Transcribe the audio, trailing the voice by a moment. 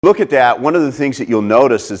Look at that, one of the things that you'll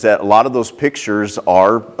notice is that a lot of those pictures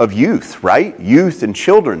are of youth, right? Youth and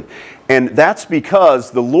children. And that's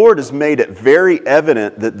because the Lord has made it very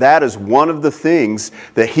evident that that is one of the things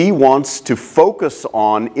that He wants to focus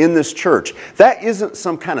on in this church. That isn't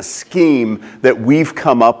some kind of scheme that we've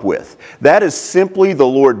come up with. That is simply the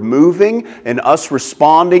Lord moving and us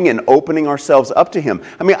responding and opening ourselves up to Him.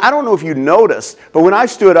 I mean, I don't know if you noticed, but when I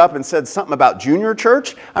stood up and said something about junior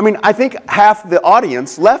church, I think half the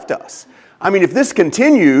audience left us. I mean, if this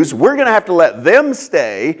continues, we're going to have to let them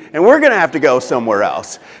stay, and we're going to have to go somewhere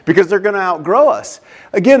else because they're going to outgrow us.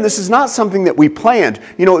 Again, this is not something that we planned.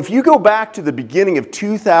 You know, if you go back to the beginning of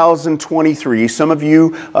 2023, some of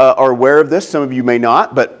you are aware of this, some of you may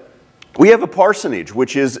not, but we have a parsonage,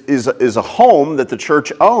 which is a home that the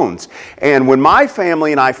church owns. And when my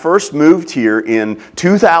family and I first moved here in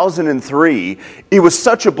 2003, it was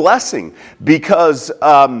such a blessing because,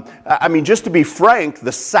 just to be frank,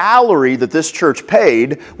 the salary that this church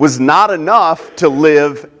paid was not enough to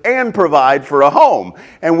live and provide for a home.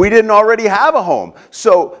 And we didn't already have a home.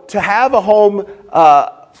 So to have a home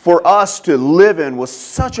for us to live in was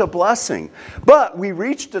such a blessing. But we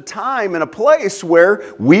reached a time and a place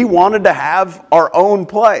where we wanted to have our own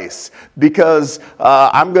place because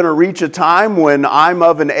I'm going to reach a time when I'm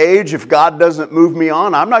of an age, if God doesn't move me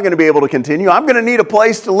on, I'm not going to be able to continue. I'm going to need a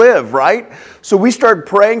place to live, right? So we started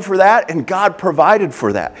praying for that, and God provided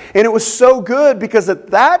for that. And it was so good because at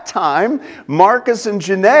that time, Marcus and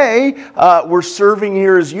Janae were serving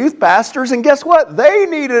here as youth pastors, and guess what? They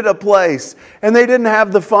needed a place, and they didn't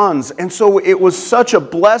have the funds. And so it was such a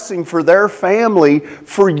blessing for their family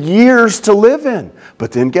for years to live in.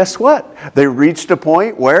 But then guess what? They reached a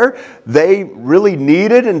point where they really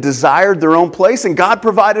needed and desired their own place, and God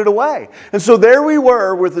provided a way. And so there we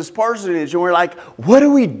were with this parsonage, and we're like, what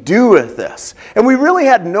do we do with this? And we really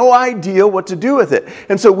had no idea what to do with it.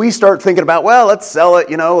 And so we start thinking about, well, let's sell it,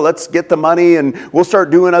 let's get the money and we'll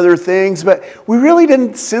start doing other things. But we really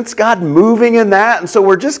didn't sense God moving in that. And so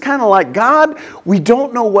we're just kind of like, God, we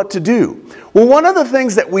don't know what to do. Well, one of the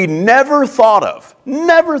things that we never thought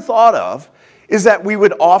of, is that we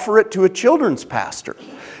would offer it to a children's pastor.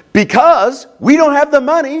 Because we don't have the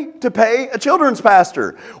money to pay a children's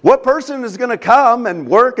pastor. What person is going to come and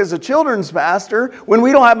work as a children's pastor when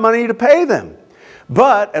we don't have money to pay them?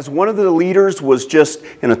 But as one of the leaders was just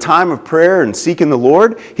in a time of prayer and seeking the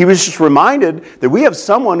Lord, he was just reminded that we have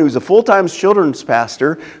someone who's a full-time children's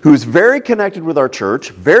pastor who's very connected with our church,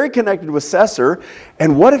 very connected with Cesar,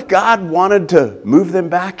 and what if God wanted to move them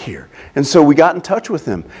back here? And so we got in touch with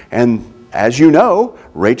them, and as you know,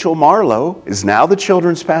 Rachel Marlowe is now the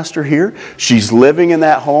children's pastor here. She's living in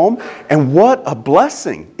that home. And what a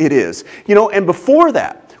blessing it is. And before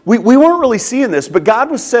that, we weren't really seeing this, but God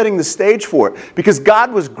was setting the stage for it because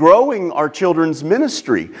God was growing our children's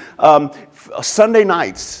ministry. Sunday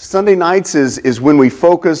nights is when we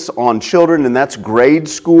focus on children, and that's grade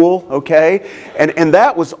school, okay? And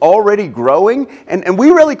that was already growing, and we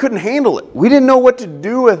really couldn't handle it. We didn't know what to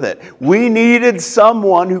do with it. We needed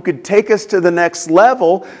someone who could take us to the next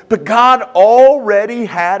level, but God already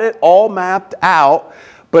had it all mapped out.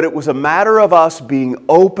 But it was a matter of us being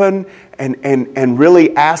open and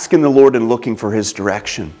really asking the Lord and looking for His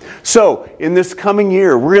direction. So, in this coming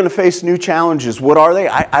year, we're going to face new challenges. What are they?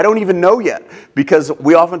 I don't even know yet, because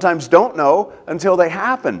we oftentimes don't know until they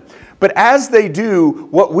happen. But as they do,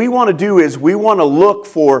 what we want to do is we want to look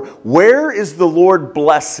for, where is the Lord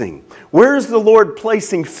blessing? Where is the Lord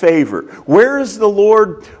placing favor? Where is the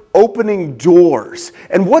Lord opening doors?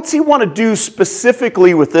 And what's He want to do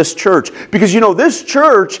specifically with this church? Because this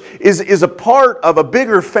church is a part of a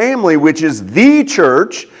bigger family, which is the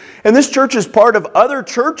church. And this church is part of other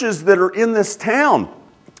churches that are in this town.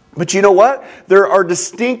 But you know what? There are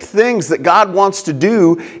distinct things that God wants to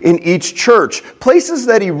do in each church. Places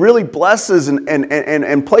that He really blesses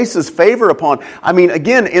and places favor upon.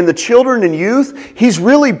 Again, in the children and youth, He's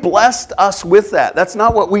really blessed us with that. That's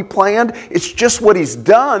not what we planned. It's just what He's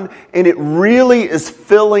done. And it really is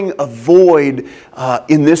filling a void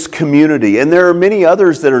in this community. And there are many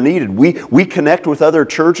others that are needed. We connect with other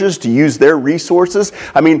churches to use their resources.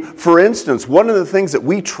 For instance, one of the things that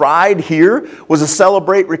we tried here was a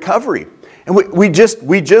Celebrate Recovery. And we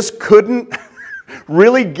just couldn't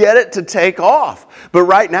really get it to take off. But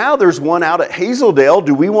right now there's one out at Hazeldale.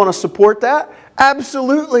 Do we want to support that?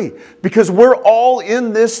 Absolutely, because we're all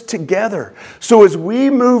in this together. So as we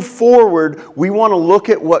move forward, we want to look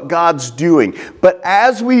at what God's doing. But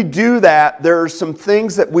as we do that, there are some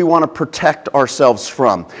things that we want to protect ourselves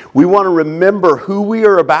from. We want to remember who we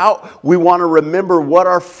are about. We want to remember what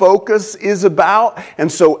our focus is about.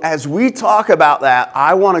 And so as we talk about that,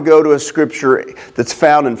 I want to go to a scripture that's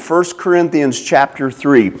found in 1 Corinthians chapter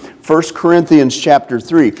 3. 1 Corinthians chapter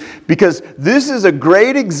 3. Because this is a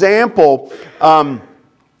great example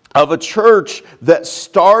of a church that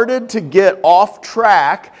started to get off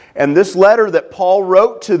track. And this letter that Paul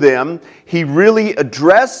wrote to them, he really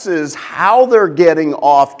addresses how they're getting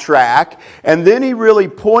off track. And then he really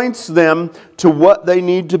points them to what they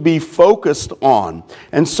need to be focused on.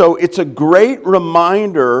 And so it's a great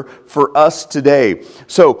reminder for us today.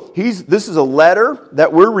 So this is a letter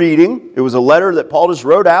that we're reading. It was a letter that Paul just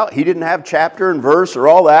wrote out. He didn't have chapter and verse or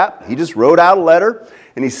all that. He just wrote out a letter.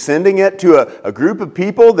 And he's sending it to a group of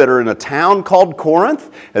people that are in a town called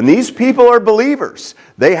Corinth. And these people are believers.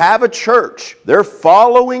 They have a church. They're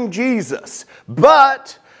following Jesus.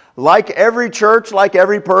 But like every church, like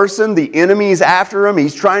every person, the enemy's after them.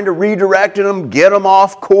 He's trying to redirect them, get them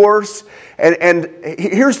off course. And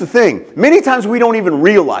here's the thing. Many times we don't even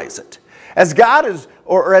realize it. As God is,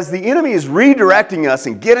 or as the enemy is redirecting us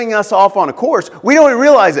and getting us off on a course, we don't even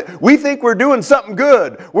realize it. We think we're doing something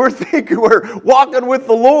good. We think we're walking with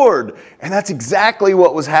the Lord. And that's exactly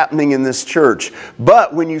what was happening in this church.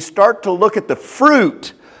 But when you start to look at the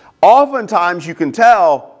fruit, oftentimes you can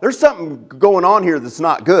tell there's something going on here that's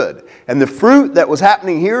not good. And the fruit that was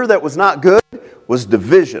happening here that was not good was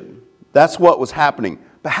division. That's what was happening.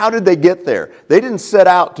 But how did they get there? They didn't set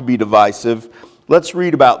out to be divisive. Let's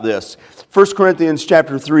read about this. 1 Corinthians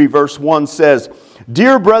chapter 3, verse 1 says,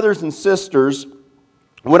 "Dear brothers and sisters,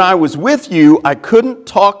 when I was with you, I couldn't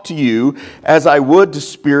talk to you as I would to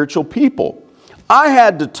spiritual people. I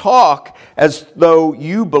had to talk as though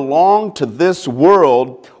you belonged to this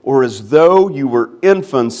world or as though you were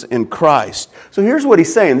infants in Christ." So here's what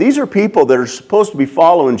he's saying. These are people that are supposed to be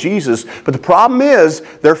following Jesus, but the problem is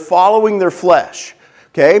they're following their flesh.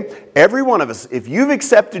 Okay? Every one of us, if you've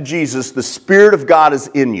accepted Jesus, the Spirit of God is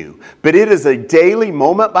in you. But it is a daily,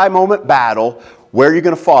 moment-by-moment battle. Where are you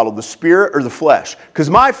going to follow, the Spirit or the flesh? Because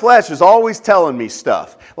my flesh is always telling me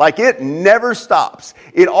stuff. Like it never stops.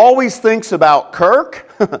 It always thinks about Kirk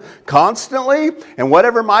constantly and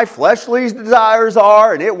whatever my fleshly desires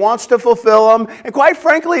are, and it wants to fulfill them. And quite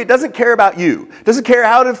frankly, it doesn't care about you. It doesn't care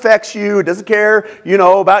how it affects you. It doesn't care,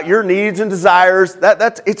 about your needs and desires.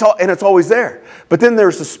 It's always there. But then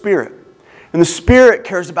there's the Spirit. And the Spirit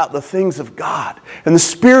cares about the things of God. And the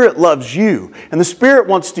Spirit loves you. And the Spirit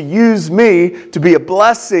wants to use me to be a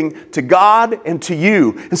blessing to God and to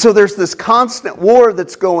you. And so there's this constant war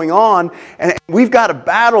that's going on. And we've got to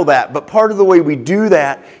battle that. But part of the way we do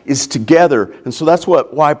that is together. And so that's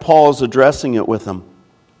why Paul is addressing it with them.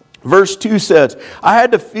 Verse 2 says, "I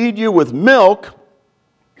had to feed you with milk,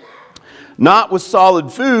 not with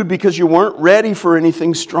solid food, because you weren't ready for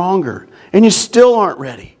anything stronger. And you still aren't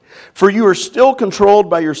ready. For you are still controlled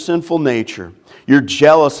by your sinful nature. You're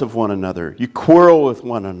jealous of one another. You quarrel with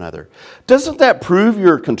one another. Doesn't that prove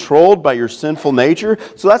you're controlled by your sinful nature?"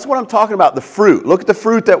 So that's what I'm talking about, the fruit. Look at the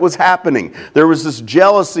fruit that was happening. There was this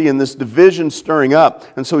jealousy and this division stirring up.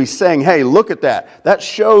 And so he's saying, hey, look at that. That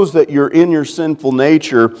shows that you're in your sinful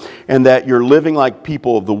nature and that you're living like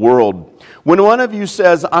people of the world. When one of you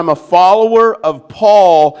says, "I'm a follower of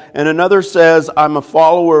Paul," and another says, "I'm a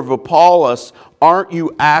follower of Apollos," aren't you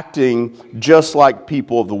acting just like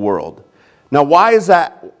people of the world? Now, why is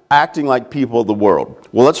that acting like people of the world?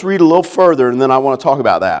 Well, let's read a little further, and then I want to talk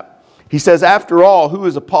about that. He says, "After all, who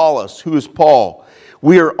is Apollos? Who is Paul?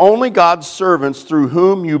 We are only God's servants through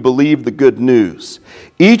whom you believe the good news.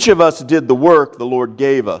 Each of us did the work the Lord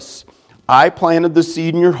gave us. I planted the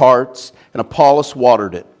seed in your hearts, and Apollos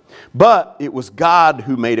watered it. But it was God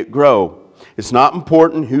who made it grow. It's not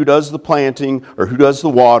important who does the planting or who does the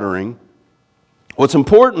watering. What's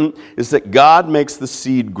important is that God makes the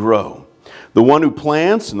seed grow. The one who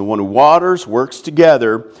plants and the one who waters works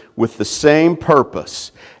together with the same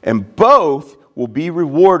purpose, and both will be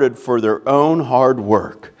rewarded for their own hard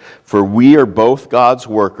work. For we are both God's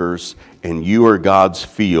workers, and you are God's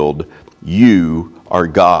field. You are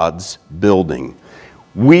God's building."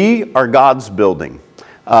 We are God's building.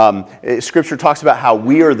 Scripture talks about how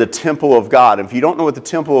we are the temple of God. And if you don't know what the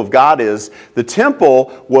temple of God is, the temple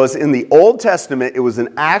was in the Old Testament, it was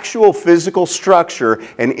an actual physical structure,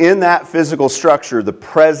 and in that physical structure, the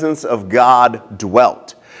presence of God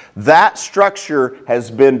dwelt. That structure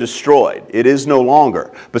has been destroyed. It is no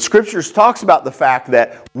longer. But Scriptures talks about the fact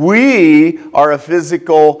that we are a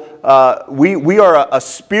physical, we are a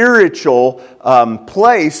spiritual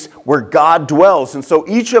place where God dwells. And so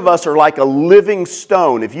each of us are like a living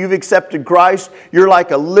stone. If you've accepted Christ, you're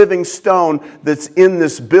like a living stone that's in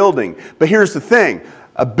this building. But here's the thing.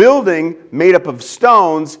 A building made up of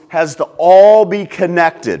stones has to all be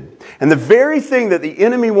connected. And the very thing that the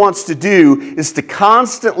enemy wants to do is to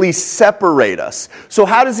constantly separate us. So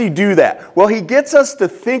how does he do that? Well, he gets us to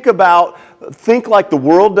think like the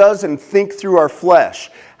world does and think through our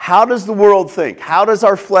flesh. How does the world think? How does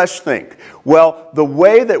our flesh think? Well, the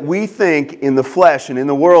way that we think in the flesh and in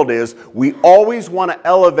the world is we always want to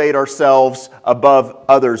elevate ourselves above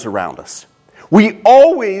others around us. We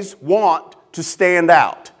always want to stand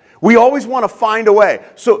out. We always want to find a way.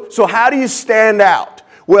 So how do you stand out?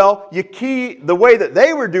 Well, the way that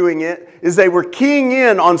they were doing it is they were keying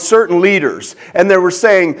in on certain leaders. And they were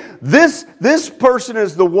saying, this person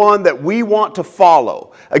is the one that we want to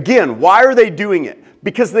follow. Again, why are they doing it?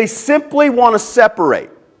 Because they simply want to separate.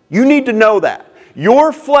 You need to know that.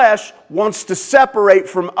 Your flesh wants to separate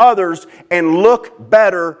from others and look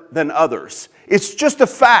better than others. It's just a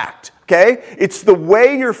fact. Okay? It's the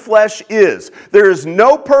way your flesh is. There is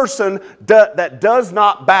no person that does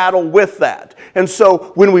not battle with that. And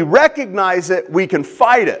so when we recognize it, we can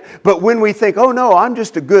fight it. But when we think, oh no, I'm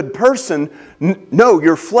just a good person, no,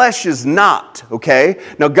 your flesh is not. Okay?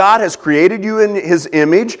 Now God has created you in His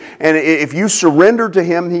image, and if you surrender to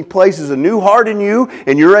Him, He places a new heart in you,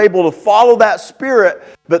 and you're able to follow that Spirit.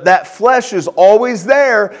 But that flesh is always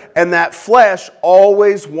there, and that flesh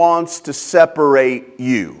always wants to separate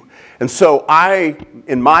you. And so I,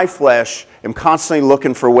 in my flesh, am constantly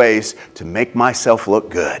looking for ways to make myself look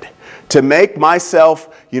good. To make myself,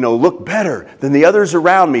 look better than the others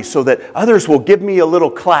around me so that others will give me a little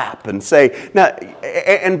clap and say, now,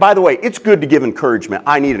 and by the way, it's good to give encouragement.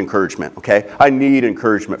 I need encouragement, okay? I need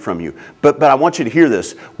encouragement from you. But I want you to hear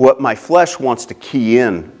this. What my flesh wants to key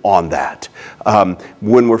in on that.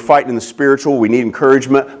 When we're fighting in the spiritual, we need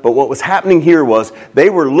encouragement. But what was happening here was they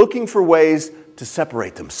were looking for ways to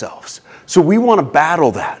separate themselves. So we want to battle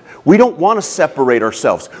that. We don't want to separate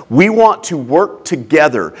ourselves. We want to work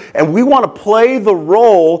together. And we want to play the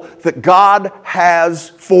role that God has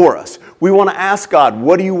for us. We want to ask God,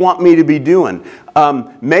 what do you want me to be doing?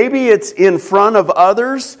 Maybe it's in front of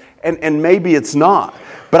others, and maybe it's not.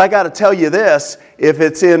 But I got to tell you this, if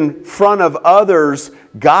it's in front of others,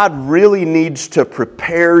 God really needs to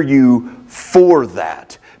prepare you for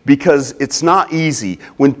that. Because it's not easy.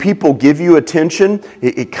 When people give you attention,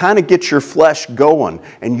 it kind of gets your flesh going.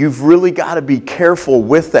 And you've really got to be careful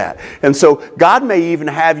with that. And so God may even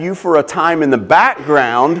have you for a time in the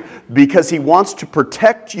background because He wants to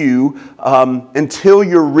protect you until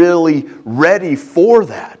you're really ready for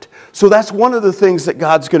that. So that's one of the things that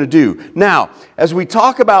God's going to do. Now, as we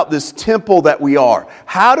talk about this temple that we are,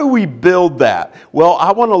 how do we build that? Well,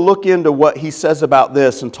 I want to look into what He says about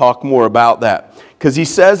this and talk more about that. Because He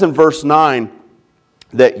says in verse 9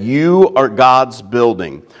 that you are God's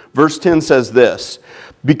building. Verse 10 says this,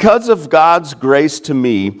 because of God's grace to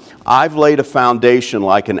me, I've laid a foundation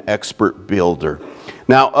like an expert builder.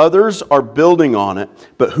 Now others are building on it,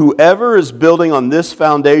 but whoever is building on this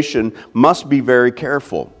foundation must be very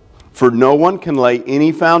careful. For no one can lay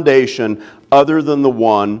any foundation other than the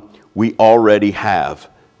one we already have,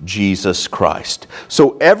 Jesus Christ.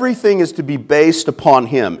 So everything is to be based upon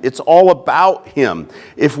Him. It's all about Him.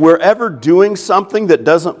 If we're ever doing something that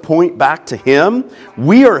doesn't point back to Him,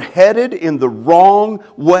 we are headed in the wrong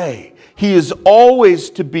way. He is always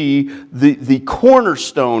to be the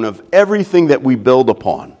cornerstone of everything that we build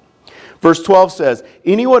upon. Verse 12 says,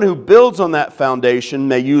 anyone who builds on that foundation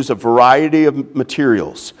may use a variety of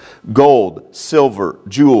materials, gold, silver,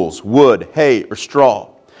 jewels, wood, hay, or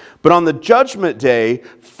straw. But on the judgment day,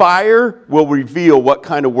 fire will reveal what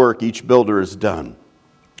kind of work each builder has done.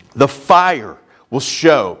 The fire will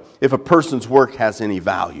show if a person's work has any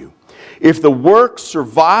value. If the work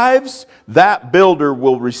survives, that builder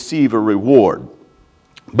will receive a reward.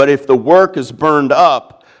 But if the work is burned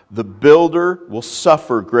up, the builder will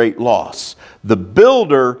suffer great loss. The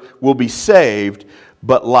builder will be saved,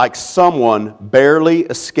 but like someone barely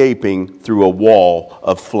escaping through a wall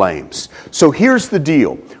of flames. So here's the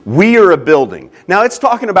deal. We are a building. Now it's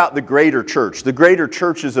talking about the greater church. The greater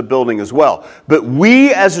church is a building as well. But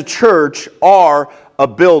we as a church are a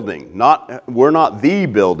building. We're not the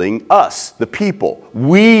building, us, the people.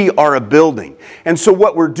 We are a building. And so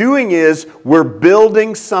what we're doing is we're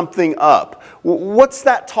building something up. What's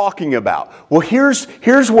that talking about? Well, here's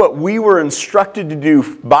what we were instructed to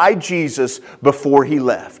do by Jesus before he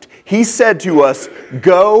left. He said to us,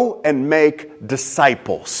 go and make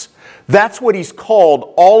disciples. That's what he's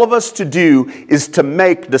called all of us to do, is to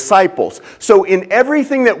make disciples. So in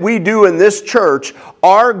everything that we do in this church,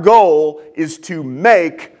 our goal is to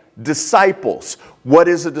make disciples. What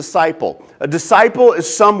is a disciple? A disciple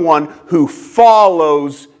is someone who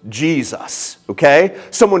follows Jesus, okay?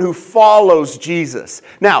 Someone who follows Jesus.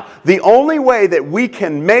 Now, the only way that we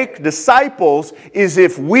can make disciples is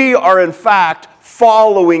if we are in fact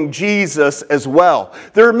following Jesus as well.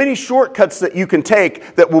 There are many shortcuts that you can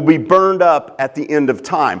take that will be burned up at the end of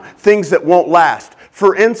time. Things that won't last.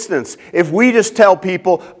 For instance, if we just tell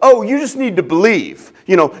people, oh, you just need to believe.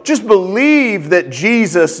 Just believe that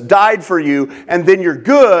Jesus died for you and then you're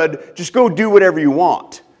good. Just go do whatever you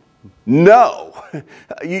want. No.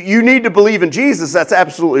 You need to believe in Jesus. That's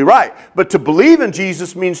absolutely right. But to believe in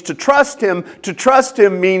Jesus means to trust Him. To trust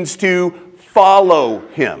Him means to follow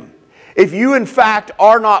Him. If you, in fact,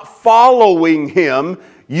 are not following Him,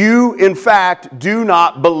 you, in fact, do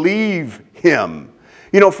not believe Him.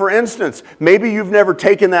 For instance, maybe you've never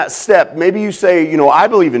taken that step. Maybe you say, I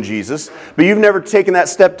believe in Jesus, but you've never taken that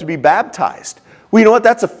step to be baptized. Well, you know what?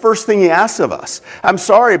 That's the first thing He asks of us. I'm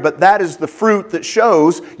sorry, but that is the fruit that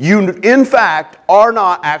shows you, in fact, are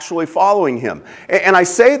not actually following Him. And I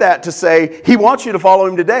say that to say He wants you to follow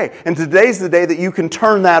Him today. And today's the day that you can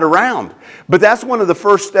turn that around. But that's one of the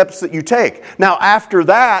first steps that you take. Now, after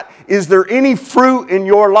that, is there any fruit in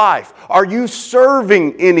your life? Are you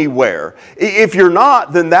serving anywhere? If you're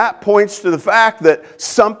not, then that points to the fact that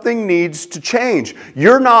something needs to change.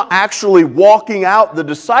 You're not actually walking out the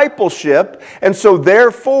discipleship, and so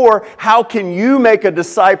therefore, how can you make a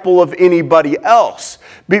disciple of anybody else?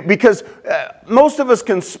 Because most of us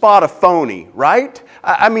can spot a phony, right?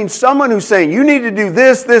 I mean, someone who's saying, you need to do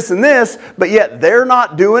this, this, and this, but yet they're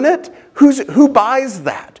not doing it. Who buys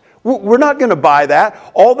that? We're not going to buy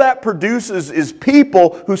that. All that produces is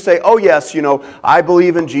people who say, oh yes, I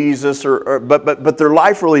believe in Jesus, but their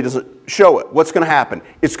life really doesn't show it. What's going to happen?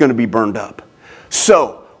 It's going to be burned up.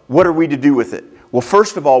 So, what are we to do with it? Well,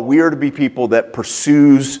 first of all, we are to be people that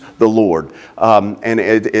pursues the Lord.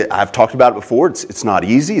 I've talked about it before. It's not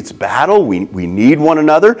easy. It's a battle. We need one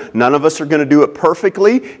another. None of us are going to do it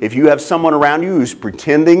perfectly. If you have someone around you who's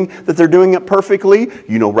pretending that they're doing it perfectly,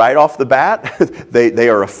 right off the bat, they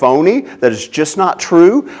are a phony. That is just not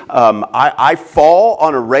true. I fall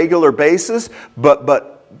on a regular basis, but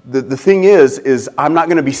the thing is I'm not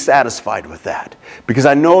going to be satisfied with that, because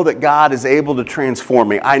I know that God is able to transform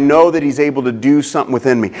me. I know that He's able to do something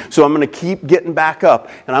within me. So I'm going to keep getting back up,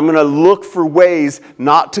 and I'm going to look for ways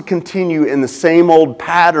not to continue in the same old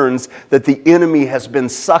patterns that the enemy has been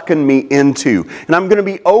sucking me into. And I'm going to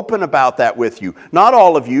be open about that with you. Not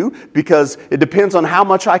all of you, because it depends on how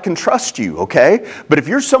much I can trust you, okay? But if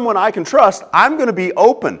you're someone I can trust, I'm going to be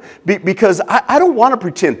open, because I don't want to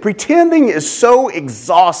pretend. Pretending is so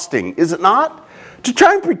exhausting, is it not? To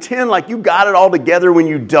try and pretend like you got it all together when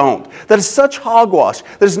you don't. That is such hogwash.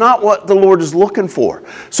 That is not what the Lord is looking for.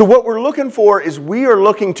 So what we're looking for is we are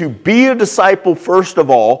looking to be a disciple first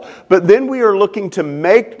of all, but then we are looking to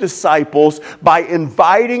make disciples by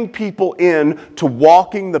inviting people in to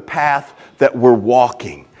walking the path that we're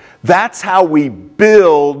walking. That's how we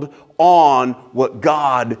build on what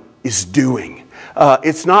God is doing.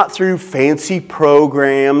 It's not through fancy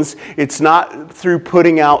programs. It's not through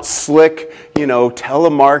putting out slick,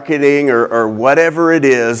 telemarketing or whatever it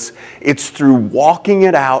is. It's through walking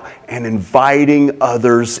it out and inviting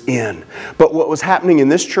others in. But what was happening in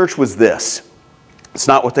this church was this. It's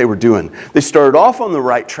not what they were doing. They started off on the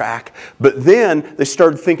right track, but then they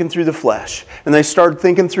started thinking through the flesh. And they started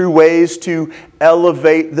thinking through ways to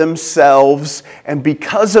elevate themselves. And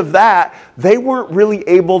because of that, they weren't really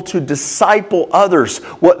able to disciple others.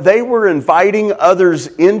 What they were inviting others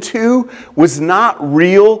into was not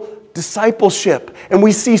real discipleship. And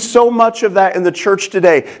we see so much of that in the church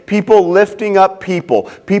today. People lifting up people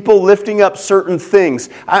lifting up certain things.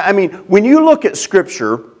 I mean, when you look at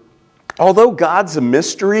Scripture, although God's a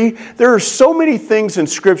mystery, there are so many things in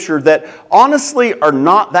Scripture that honestly are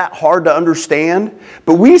not that hard to understand.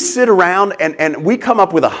 But we sit around and we come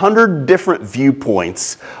up with 100 different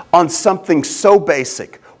viewpoints on something so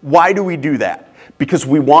basic. Why do we do that? Because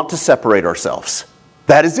we want to separate ourselves.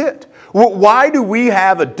 That is it. Why do we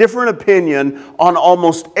have a different opinion on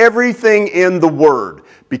almost everything in the Word?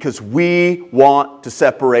 Because we want to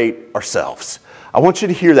separate ourselves. I want you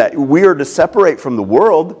to hear that. We are to separate from the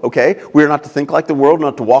world, okay? We are not to think like the world,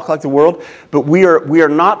 not to walk like the world, but we are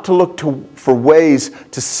not to look for ways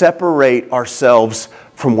to separate ourselves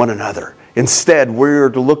from one another. Instead, we're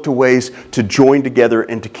to look to ways to join together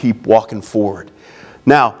and to keep walking forward.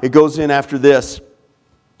 Now, it goes in after this.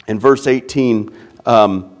 In verse 16.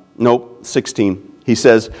 He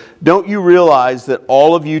says, "Don't you realize that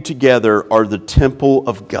all of you together are the temple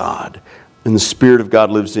of God, and the Spirit of God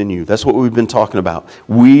lives in you?" That's what we've been talking about.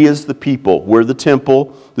 We as the people, we're the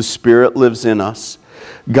temple. The Spirit lives in us.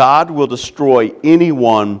 God will destroy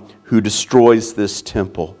anyone who destroys this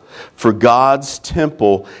temple. For God's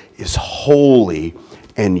temple is holy,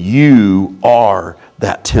 and you are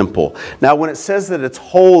that temple. Now, when it says that it's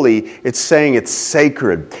holy, it's saying it's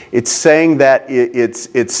sacred. It's saying that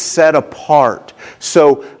it's set apart.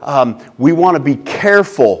 So we want to be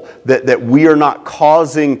careful that we are not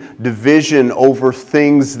causing division over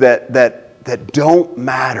things that don't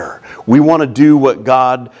matter. We want to do what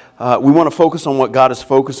God, we want to focus on what God is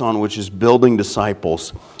focused on, which is building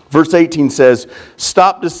disciples. Verse 18 says,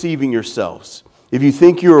 "Stop deceiving yourselves. If you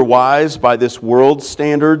think you are wise by this world's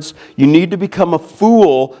standards, you need to become a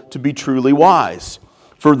fool to be truly wise.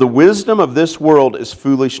 For the wisdom of this world is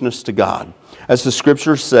foolishness to God. As the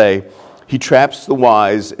scriptures say, He traps the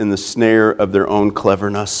wise in the snare of their own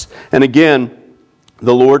cleverness." And again,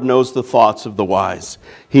 the Lord knows the thoughts of the wise.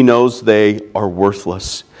 He knows they are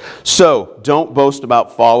worthless. So, don't boast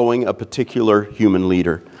about following a particular human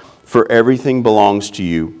leader, for everything belongs to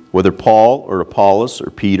you. Whether Paul or Apollos or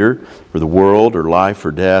Peter or the world or life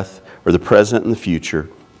or death or the present and the future,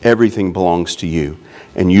 everything belongs to you,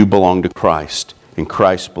 and you belong to Christ, and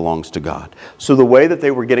Christ belongs to God. So the way that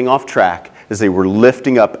they were getting off track is they were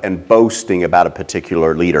lifting up and boasting about a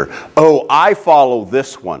particular leader. Oh, I follow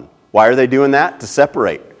this one. Why are they doing that? To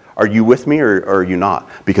separate. Are you with me or are you not?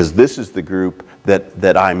 Because this is the group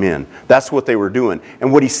that I'm in. That's what they were doing.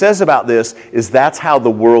 And what he says about this is that's how the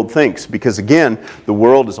world thinks. Because again, the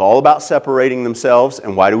world is all about separating themselves.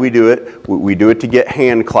 And why do we do it? We do it to get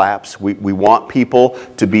hand claps. We want people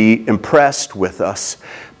to be impressed with us.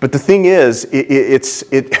 But the thing is, it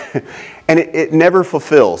never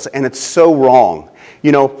fulfills. And it's so wrong.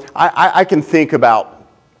 You know, I can think about,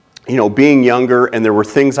 being younger, and there were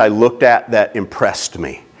things I looked at that impressed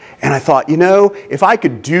me. And I thought, if I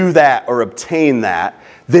could do that or obtain that,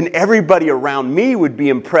 then everybody around me would be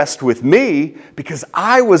impressed with me because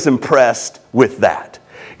I was impressed with that.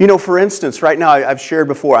 For instance, right now, I've shared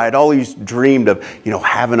before, I had always dreamed of,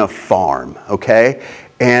 having a farm, okay?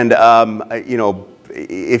 And,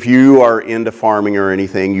 if you are into farming or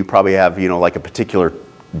anything, you probably have, like a particular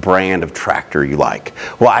brand of tractor you like.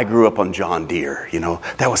 Well, I grew up on John Deere,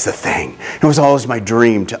 that was the thing. It was always my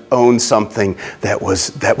dream to own something that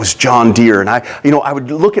was John Deere. And I would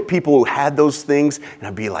look at people who had those things and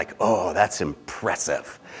I'd be like, oh, that's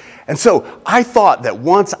impressive. And so I thought that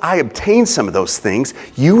once I obtained some of those things,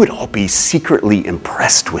 you would all be secretly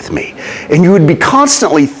impressed with me. And you would be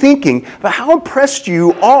constantly thinking about how impressed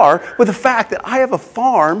you are with the fact that I have a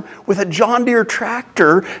farm with a John Deere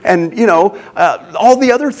tractor and, all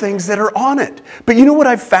the other things that are on it. But you know what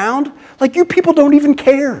I've found? Like, you people don't even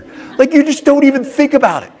care. Like, you just don't even think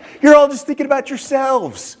about it. You're all just thinking about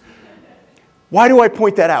yourselves. Why do I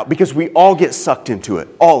point that out? Because we all get sucked into it,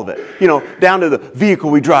 all of it. Down to the vehicle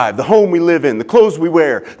we drive, the home we live in, the clothes we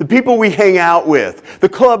wear, the people we hang out with, the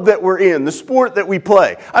club that we're in, the sport that we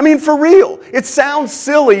play. I mean, for real, it sounds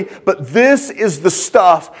silly, but this is the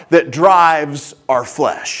stuff that drives our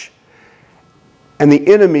flesh. And the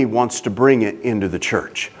enemy wants to bring it into the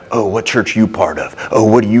church. Oh, what church are you part of? Oh,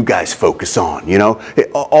 what do you guys focus on?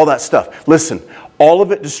 All that stuff. Listen, all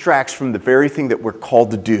of it distracts from the very thing that we're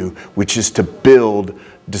called to do, which is to build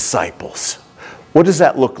disciples. What does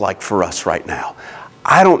that look like for us right now?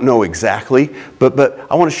 I don't know exactly, but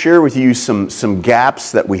I want to share with you some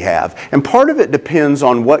gaps that we have. And part of it depends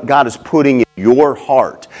on what God is putting in your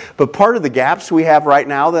heart. But part of the gaps we have right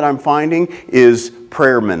now that I'm finding is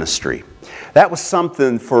prayer ministry. That was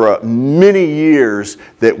something for many years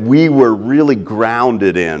that we were really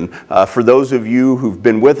grounded in. For those of you who've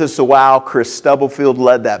been with us a while, Chris Stubblefield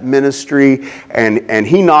led that ministry, and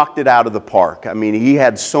he knocked it out of the park. I mean, he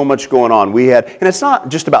had so much going on. And it's not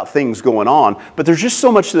just about things going on, but there's just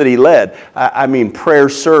so much that he led. Prayer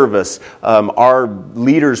service. Our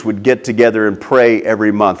leaders would get together and pray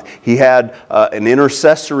every month. He had an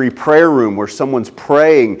intercessory prayer room where someone's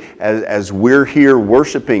praying as we're here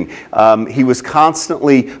worshiping. He was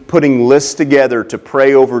constantly putting lists together to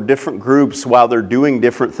pray over different groups while they're doing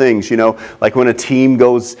different things, like when a team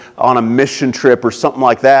goes on a mission trip or something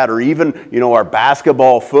like that, or even, our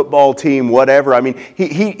basketball, football team, whatever. I mean,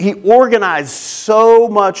 he organized so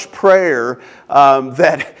much prayer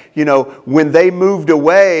that, when they moved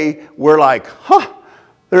away, we're like,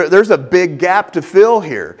 There's a big gap to fill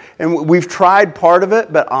here. And we've tried part of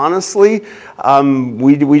it, but honestly,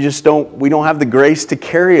 we don't have the grace to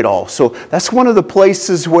carry it all. So that's one of the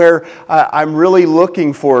places where I'm really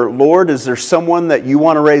looking for, Lord, is there someone that you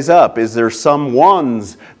want to raise up? Is there some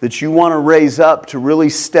ones that you want to raise up to really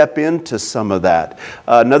step into some of that?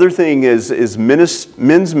 Another thing is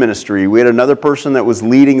men's ministry. We had another person that was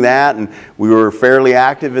leading that, and we were fairly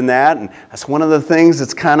active in that. And that's one of the things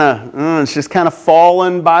that's it's just kind of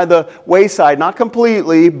fallen by the wayside. Not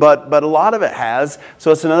completely, but a lot of it has.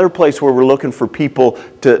 So it's another place where we're looking for people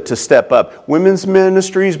to step up. Women's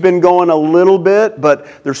ministry's been going a little bit, but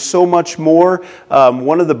there's so much more.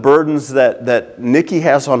 One of the burdens that Nikki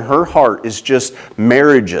has on her heart is just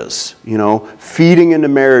marriages, feeding into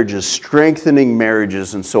marriages, strengthening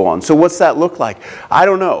marriages, and so on. So what's that look like? I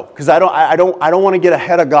don't know, because I don't want to get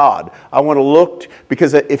ahead of God. I want to look,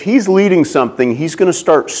 because if He's leading something, He's going to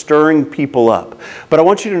start stirring people up. But I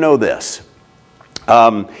want you to know this.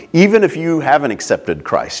 Even if you haven't accepted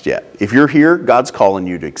Christ yet, if you're here, God's calling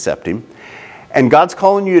you to accept Him. And God's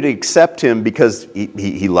calling you to accept Him because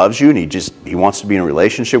He loves you and He wants to be in a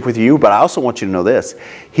relationship with you. But I also want you to know this.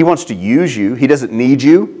 He wants to use you. He doesn't need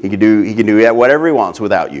you. He can do whatever He wants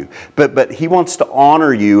without you. But He wants to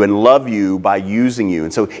honor you and love you by using you.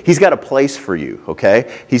 And so He's got a place for you,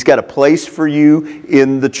 okay? He's got a place for you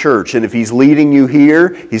in the church. And if He's leading you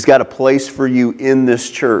here, He's got a place for you in this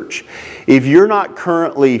church. If you're not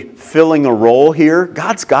currently filling a role here,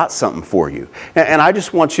 God's got something for you. And I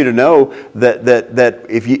just want you to know that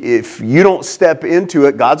if you don't step into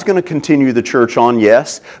it, God's going to continue the church on,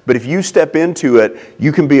 yes. But if you step into it,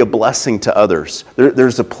 you can be a blessing to others.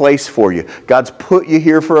 There's a place for you. God's put you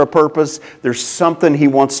here for a purpose. There's something He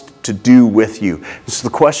wants to do with you. So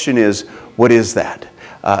the question is, what is that?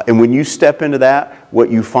 And when you step into that,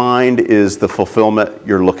 what you find is the fulfillment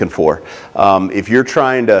you're looking for. If you're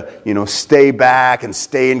trying to, stay back and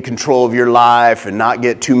stay in control of your life and not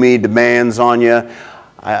get too many demands on you,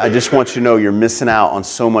 I just want you to know you're missing out on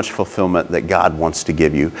so much fulfillment that God wants to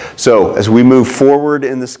give you. So as we move forward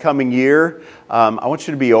in this coming year, I want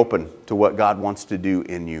you to be open to what God wants to do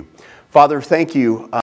in you. Father, thank you.